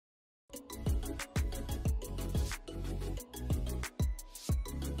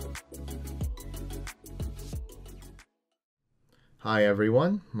Hi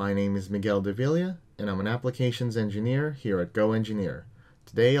everyone, my name is Miguel Davila and I'm an applications engineer here at GoEngineer.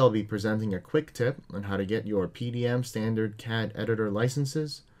 Today I'll be presenting a quick tip on how to get your PDM standard CAD editor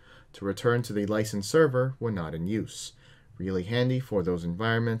licenses to return to the license server when not in use. Really handy for those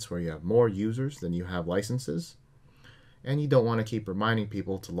environments where you have more users than you have licenses and you don't want to keep reminding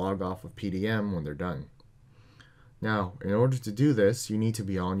people to log off of PDM when they're done. Now, in order to do this, you need to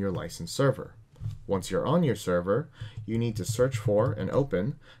be on your license server. Once you're on your server, you need to search for and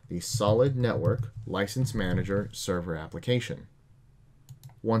open the Solid Network License Manager server application.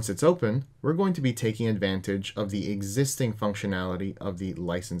 Once it's open, we're going to be taking advantage of the existing functionality of the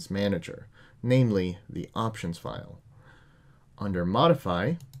License Manager, namely the options file. Under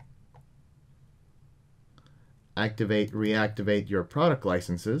Modify, reactivate your product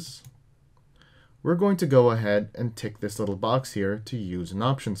licenses, we're going to go ahead and tick this little box here to use an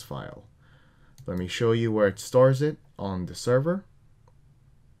options file. Let me show you where it stores it on the server.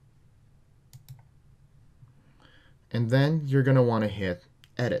 And then you're going to want to hit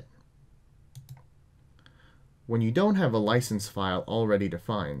Edit. When you don't have a license file already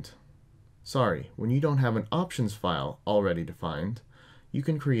defined, when you don't have an options file already defined, you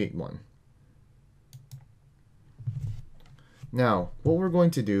can create one. Now, what we're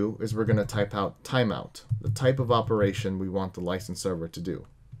going to do is we're going to type out timeout, the type of operation we want the license server to do.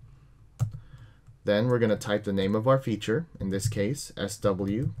 Then we're going to type the name of our feature, in this case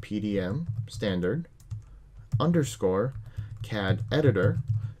SW-PDM standard underscore CAD editor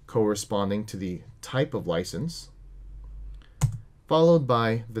corresponding to the type of license, followed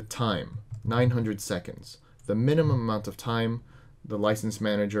by the time, 900 seconds, the minimum amount of time the license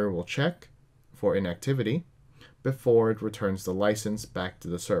manager will check for inactivity before it returns the license back to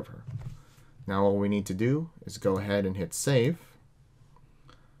the server. Now all we need to do is go ahead and hit save,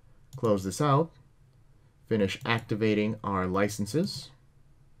 close this out, finish activating our licenses,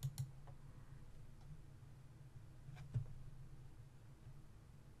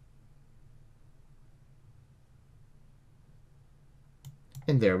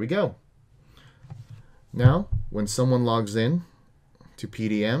 and there we go. Now, when someone logs in to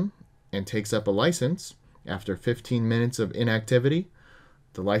PDM and takes up a license, after 15 minutes of inactivity,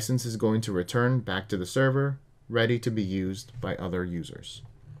 the license is going to return back to the server, ready to be used by other users.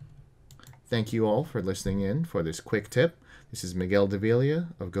 Thank you all for listening in for this quick tip. This is Miguel Davila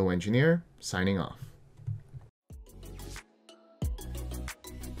of GoEngineer, signing off.